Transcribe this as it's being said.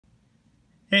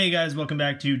Hey guys, welcome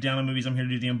back to Download Movies. I'm here to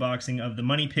do the unboxing of The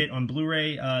Money Pit on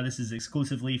Blu-ray. This is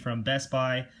exclusively from Best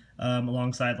Buy,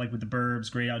 alongside like with The Burbs,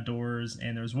 Great Outdoors,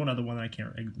 and there's one other one that I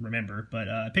can't remember. But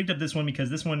I picked up this one because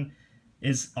this one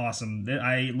is awesome.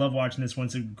 I love watching this one.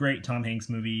 It's a great Tom Hanks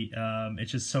movie.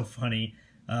 It's just so funny,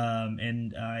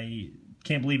 and I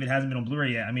can't believe it hasn't been on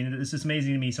Blu-ray yet. I mean, it's just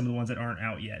amazing to me, some of the ones that aren't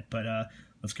out yet. But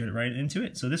let's get right into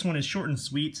it. So this one is short and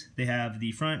sweet. They have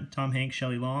the front, Tom Hanks,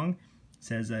 Shelley Long.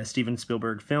 Says Steven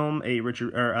Spielberg film,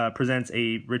 presents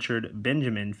a Richard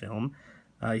Benjamin film.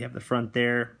 You have the front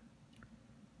there.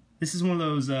 This is one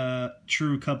of those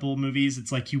true couple movies.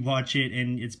 It's like you watch it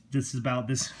and this is about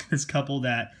this couple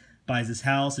that buys this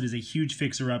house. It is a huge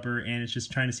fixer-upper, and it's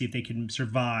just trying to see if they can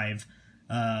survive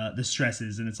the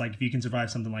stresses. And it's like, if you can survive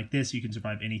something like this, you can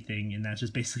survive anything, and that's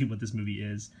just basically what this movie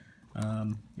is.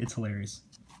 It's hilarious.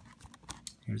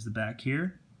 Here's the back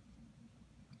here.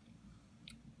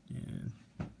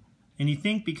 And you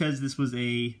think because this was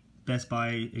a Best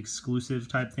Buy exclusive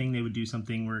type thing, they would do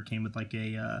something where it came with like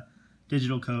a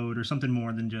digital code or something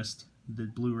more than just the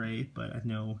Blu-ray, but I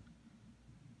know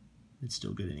it's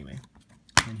still good anyway.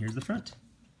 And here's the front,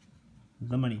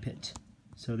 The Money Pit.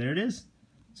 So there it is.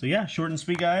 So yeah, short and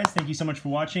sweet, guys. Thank you so much for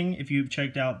watching. If you've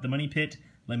checked out The Money Pit,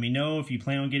 let me know. If you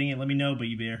plan on getting it, let me know, but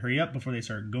you better hurry up before they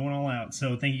start going all out.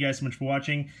 So thank you guys so much for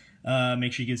watching.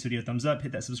 Make sure you give this video a thumbs up,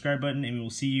 hit that subscribe button, and we will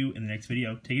see you in the next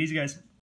video. Take it easy, guys.